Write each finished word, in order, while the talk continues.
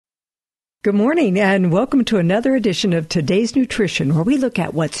Good morning and welcome to another edition of Today's Nutrition, where we look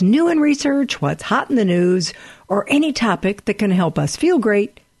at what's new in research, what's hot in the news, or any topic that can help us feel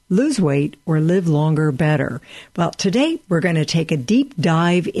great, lose weight, or live longer better. Well, today we're going to take a deep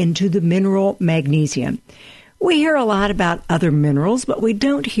dive into the mineral magnesium. We hear a lot about other minerals, but we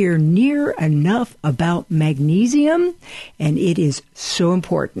don't hear near enough about magnesium, and it is so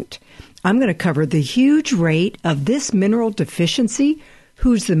important. I'm going to cover the huge rate of this mineral deficiency,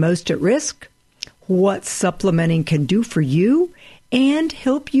 who's the most at risk, what supplementing can do for you, and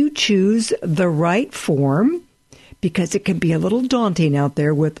help you choose the right form, because it can be a little daunting out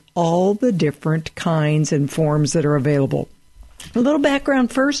there with all the different kinds and forms that are available. A little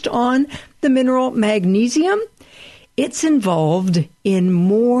background first on the mineral magnesium. It's involved in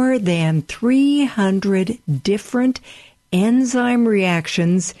more than 300 different enzyme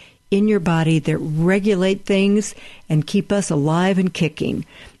reactions in your body that regulate things and keep us alive and kicking.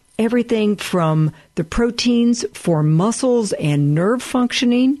 Everything from the proteins for muscles and nerve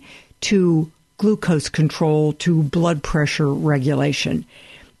functioning to glucose control to blood pressure regulation.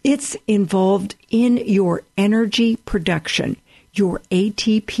 It's involved in your energy production, your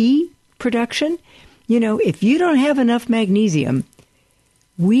ATP production. You know, if you don't have enough magnesium,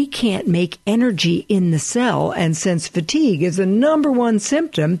 we can't make energy in the cell, and since fatigue is the number one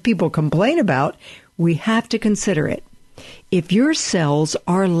symptom people complain about, we have to consider it. If your cells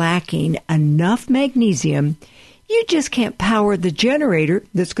are lacking enough magnesium, you just can't power the generator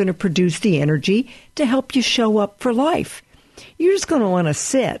that's going to produce the energy to help you show up for life. You're just going to want to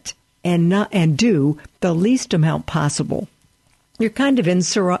sit and do the least amount possible. You're kind of in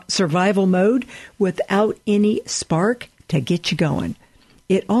survival mode without any spark to get you going.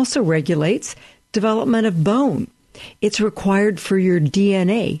 It also regulates development of bone. It's required for your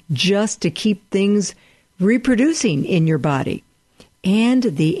DNA just to keep things reproducing in your body. And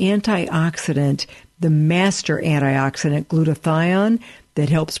the antioxidant, the master antioxidant glutathione that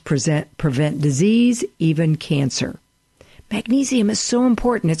helps prevent disease, even cancer. Magnesium is so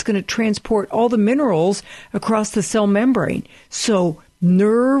important. It's going to transport all the minerals across the cell membrane. So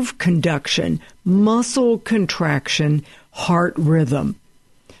nerve conduction, muscle contraction, heart rhythm.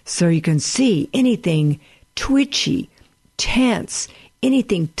 So you can see anything twitchy, tense,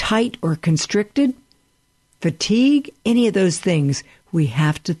 anything tight or constricted, fatigue, any of those things, we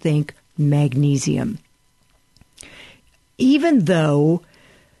have to think magnesium. Even though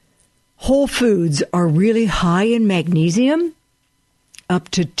whole foods are really high in magnesium, up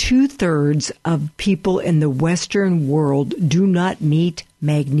to 2/3 of people in the Western world do not meet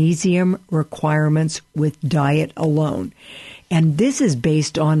magnesium requirements with diet alone. And this is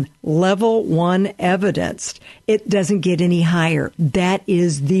based on level 1 evidence. It doesn't get any higher. That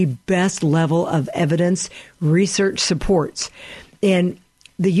is the best level of evidence research supports. And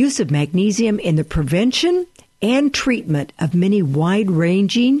the use of magnesium in the prevention and treatment of many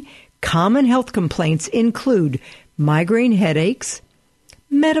wide-ranging common health complaints include migraine headaches,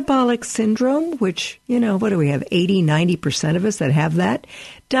 metabolic syndrome, which, what do we have? 80-90% of us that have that.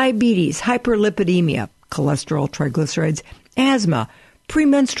 Diabetes, hyperlipidemia, cholesterol, triglycerides, asthma,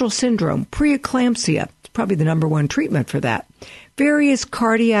 premenstrual syndrome, preeclampsia. It's probably the number one treatment for that. Various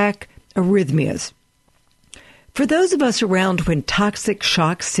cardiac arrhythmias. For those of us around when toxic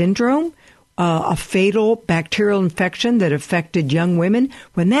shock syndrome, a fatal bacterial infection that affected young women,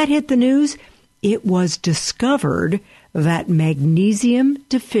 when that hit the news, it was discovered that magnesium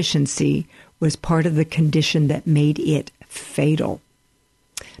deficiency was part of the condition that made it fatal.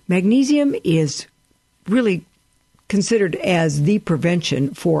 Magnesium is really considered as the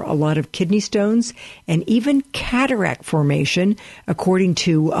prevention for a lot of kidney stones and even cataract formation, according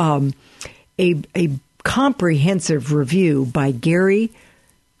to a comprehensive review by Gary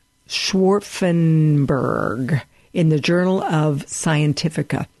Schwarzenberg in the Journal of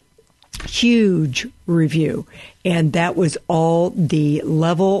Scientifica. Huge review. And that was all the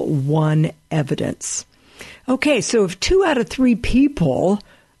level 1 evidence. Okay, so if 2 out of 3 people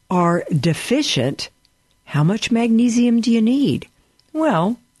are deficient, how much magnesium do you need?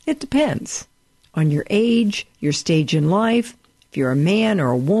 Well, it depends on your age, your stage in life. If you're a man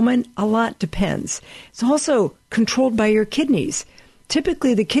or a woman, a lot depends. It's also controlled by your kidneys.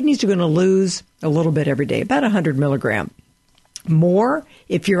 Typically, the kidneys are going to lose a little bit every day, about 100 milligram. More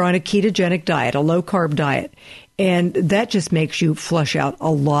if you're on a ketogenic diet, a low-carb diet. And that just makes you flush out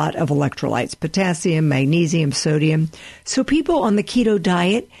a lot of electrolytes, potassium, magnesium, sodium. So people on the keto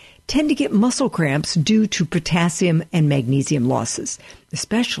diet tend to get muscle cramps due to potassium and magnesium losses,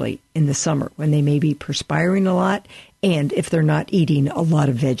 especially in the summer when they may be perspiring a lot and if they're not eating a lot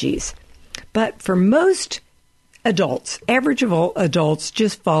of veggies. But for most Adults, average of all adults,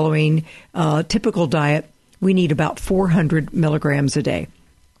 just following typical diet, we need about 400 milligrams a day.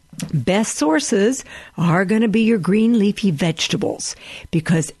 Best sources are going to be your green leafy vegetables,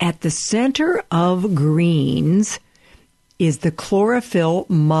 because at the center of greens is the chlorophyll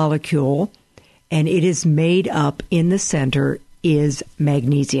molecule, and it is made up in the center is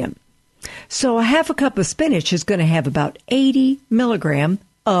magnesium. So a half a cup of spinach is going to have about 80 milligram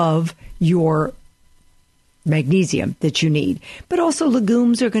of your magnesium that you need. But also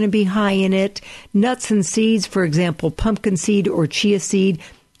legumes are going to be high in it. Nuts and seeds, for example, pumpkin seed or chia seed,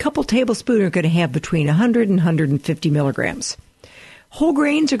 a couple tablespoons are going to have between 100 and 150 milligrams. Whole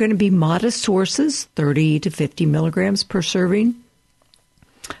grains are going to be modest sources, 30 to 50 milligrams per serving.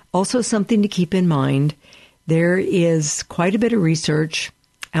 Also something to keep in mind, there is quite a bit of research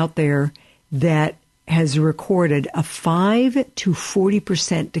out there that has recorded a 5 to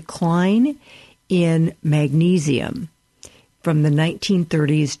 40% decline in magnesium from the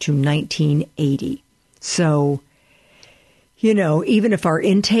 1930s to 1980. So, even if our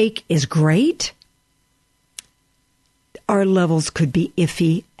intake is great, our levels could be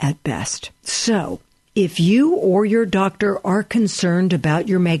iffy at best. So, if you or your doctor are concerned about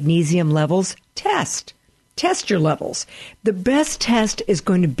your magnesium levels, test your levels. The best test is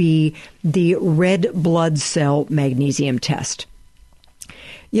going to be the red blood cell magnesium test.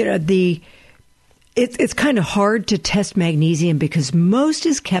 It's kind of hard to test magnesium because most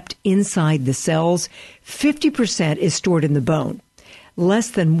is kept inside the cells. 50% is stored in the bone.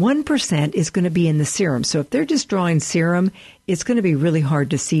 Less than 1% is going to be in the serum. So if they're just drawing serum, it's going to be really hard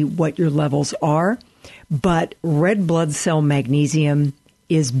to see what your levels are. But red blood cell magnesium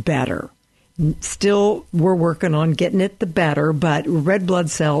is better. Still, we're working on getting it the better, but red blood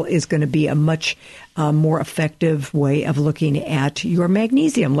cell is going to be a much more effective way of looking at your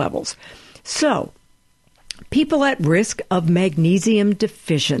magnesium levels. So, people at risk of magnesium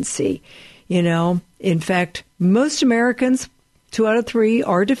deficiency. In fact, most Americans, 2 out of 3,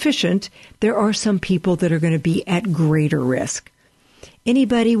 are deficient. There are some people that are going to be at greater risk.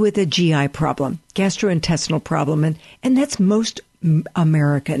 Anybody with a GI problem, gastrointestinal problem, and that's most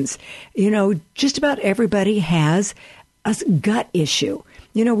Americans. Just about everybody has a gut issue.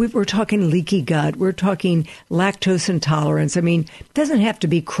 We're talking leaky gut. We're talking lactose intolerance. It doesn't have to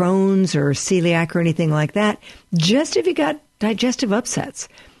be Crohn's or celiac or anything like that. Just if you got digestive upsets.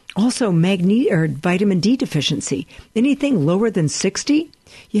 Also, vitamin D deficiency. Anything lower than 60,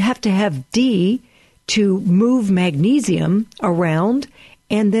 you have to have D to move magnesium around,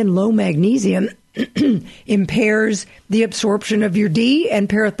 and then low magnesium impairs the absorption of your D and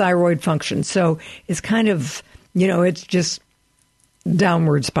parathyroid function. So it's kind of, it's just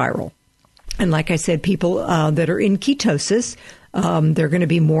downward spiral. And like I said, people that are in ketosis, they're going to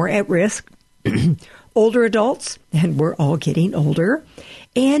be more at risk. Older adults, and we're all getting older,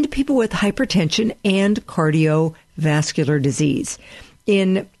 and people with hypertension and cardiovascular disease.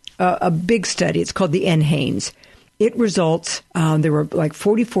 In a big study, it's called the NHANES. It results, there were like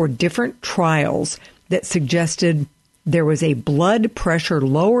 44 different trials that suggested there was a blood pressure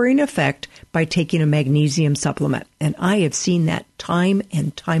lowering effect by taking a magnesium supplement. And I have seen that time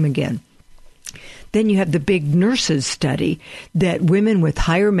and time again. Then you have the big nurses study that women with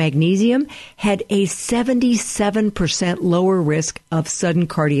higher magnesium had a 77% lower risk of sudden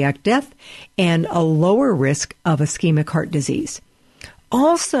cardiac death and a lower risk of ischemic heart disease.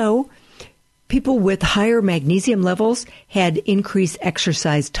 Also, people with higher magnesium levels had increased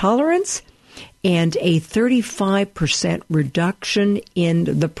exercise tolerance and a 35% reduction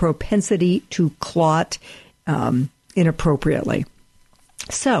in the propensity to clot inappropriately.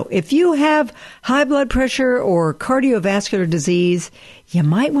 So if you have high blood pressure or cardiovascular disease, you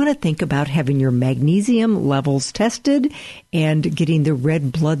might want to think about having your magnesium levels tested, and getting the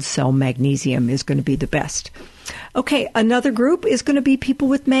red blood cell magnesium is going to be the best. Okay, another group is going to be people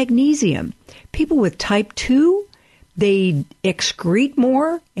with magnesium. People with type 2, they excrete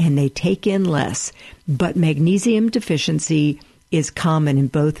more and they take in less. But magnesium deficiency is common in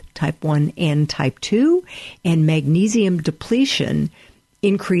both type 1 and type 2, and magnesium depletion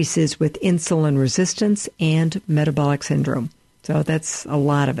increases with insulin resistance and metabolic syndrome. So that's a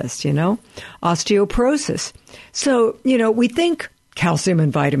lot of us, Osteoporosis. So, we think calcium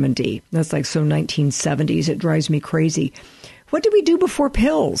and vitamin D. That's like so 1970s. It drives me crazy. What did we do before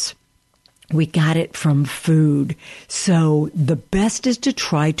pills? We got it from food. So the best is to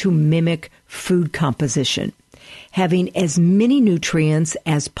try to mimic food composition, having as many nutrients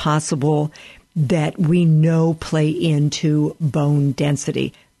as possible that we know play into bone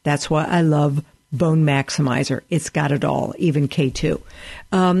density. That's why I love Bone Maximizer. It's got it all, even K2.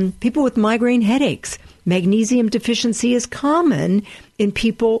 People with migraine headaches. magnesium deficiency is common in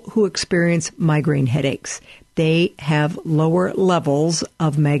people who experience migraine headaches. They have lower levels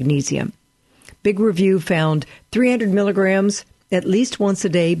of magnesium. Big Review found 300 milligrams at least once a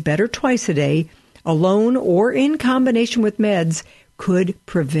day, better twice a day, alone or in combination with meds, could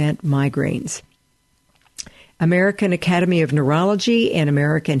prevent migraines. American Academy of Neurology and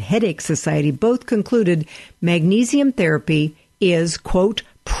American Headache Society both concluded magnesium therapy is, quote,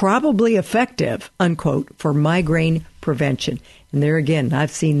 probably effective, unquote, for migraine prevention. And there again,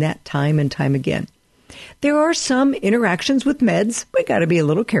 I've seen that time and time again. There are some interactions with meds. We got to be a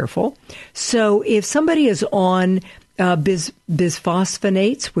little careful. So if somebody is on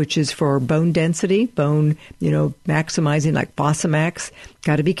bisphosphonates, which is for bone density, maximizing like Fosamax,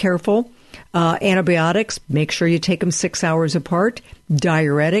 got to be careful. Antibiotics, make sure you take them 6 hours apart.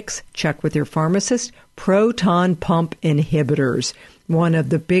 Diuretics, check with your pharmacist. Proton pump inhibitors. One of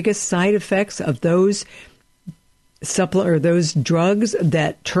the biggest side effects of those those drugs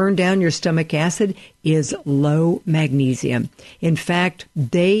that turn down your stomach acid is low magnesium. In fact,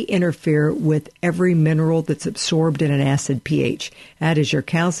 they interfere with every mineral that's absorbed in an acid pH. That is your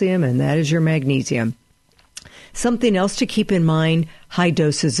calcium and that is your magnesium. Something else to keep in mind, high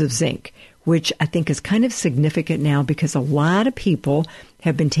doses of zinc, which I think is kind of significant now because a lot of people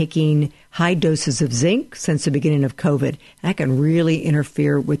have been taking high doses of zinc since the beginning of COVID. That can really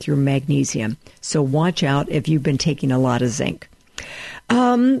interfere with your magnesium. So watch out if you've been taking a lot of zinc.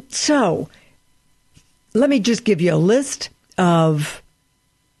 So let me just give you a list of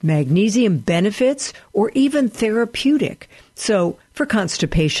magnesium benefits or even therapeutic. So for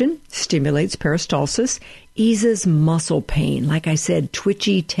constipation, stimulates peristalsis, eases muscle pain. Like I said,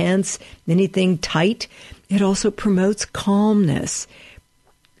 twitchy, tense, anything tight. It also promotes calmness.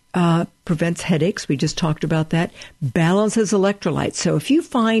 Prevents headaches. We just talked about that. Balances electrolytes. So if you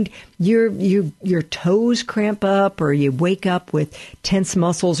find your toes cramp up or you wake up with tense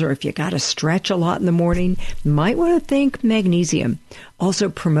muscles or if you got to stretch a lot in the morning, you might want to think magnesium. Also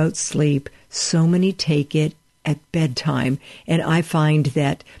promotes sleep. So many take it at bedtime. And I find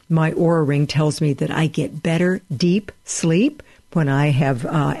that my Oura Ring tells me that I get better deep sleep when I have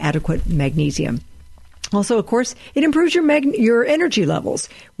adequate magnesium. Also, of course, it improves your energy levels.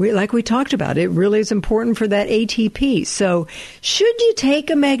 Like we talked about, it really is important for that ATP. So should you take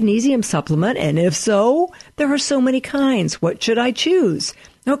a magnesium supplement? And if so, there are so many kinds. What should I choose?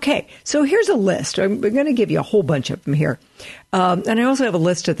 Okay, so here's a list. I'm going to give you a whole bunch of them here. And I also have a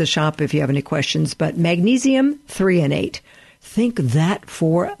list at the shop if you have any questions. But magnesium, threonate. Think that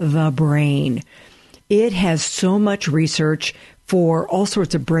for the brain. It has so much research for all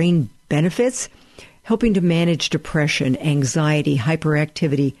sorts of brain benefits, helping to manage depression, anxiety,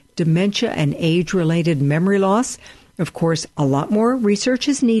 hyperactivity, dementia, and age-related memory loss. Of course, a lot more research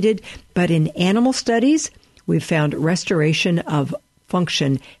is needed, but in animal studies, we've found restoration of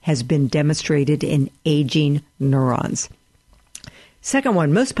function has been demonstrated in aging neurons. Second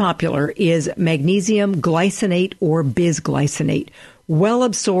one, most popular, is magnesium glycinate or bisglycinate. Well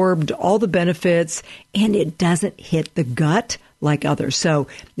absorbed, all the benefits, and it doesn't hit the gut like others. So,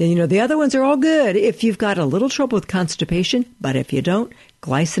 the other ones are all good if you've got a little trouble with constipation, but if you don't,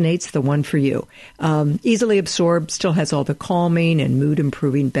 glycinate's the one for you. Easily absorbed, still has all the calming and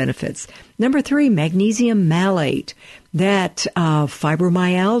mood-improving benefits. Number 3, magnesium malate. That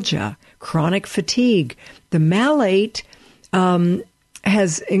fibromyalgia, chronic fatigue. The malate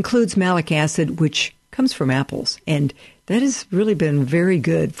includes malic acid, which comes from apples, and that has really been very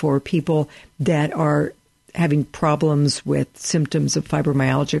good for people that are having problems with symptoms of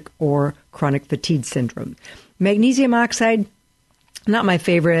fibromyalgia or chronic fatigue syndrome. Magnesium oxide, not my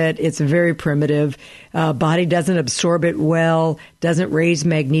favorite. It's very primitive. Body doesn't absorb it well, doesn't raise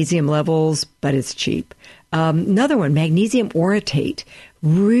magnesium levels, but it's cheap. Another one, magnesium orotate.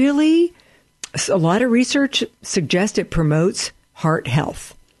 Really, a lot of research suggests it promotes heart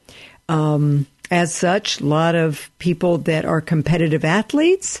health. As such, a lot of people that are competitive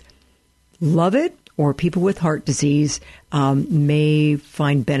athletes love it, or people with heart disease may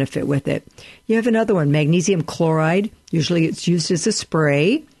find benefit with it. You have another one, magnesium chloride. Usually it's used as a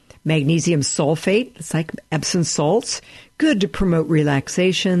spray. Magnesium sulfate, it's like Epsom salts. Good to promote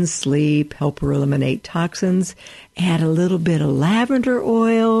relaxation, sleep, help eliminate toxins. Add a little bit of lavender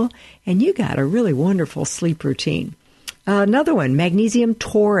oil, and you got a really wonderful sleep routine. Another one, magnesium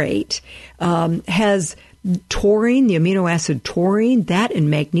taurate, has taurine, the amino acid taurine, that and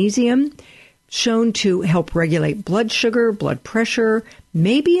magnesium, shown to help regulate blood sugar, blood pressure,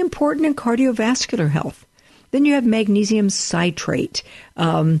 may be important in cardiovascular health. Then you have magnesium citrate,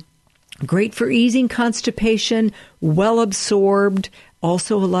 great for easing constipation, well absorbed,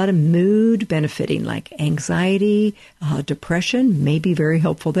 Also, a lot of mood benefiting, like anxiety, depression, may be very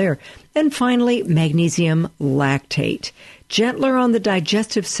helpful there. And finally, magnesium lactate. Gentler on the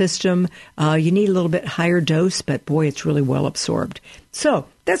digestive system. You need a little bit higher dose, but boy, it's really well absorbed. So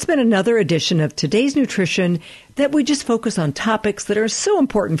that's been another edition of Today's Nutrition that we just focus on topics that are so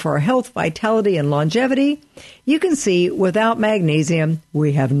important for our health, vitality, and longevity. You can see without magnesium,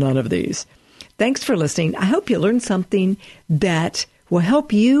 we have none of these. Thanks for listening. I hope you learned something that will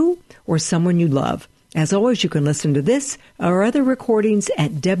help you or someone you love. As always, you can listen to this or other recordings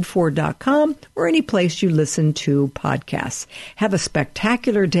at debford.com or any place you listen to podcasts. Have a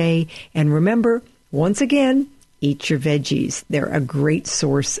spectacular day, and remember, once again, eat your veggies. They're a great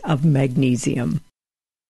source of magnesium.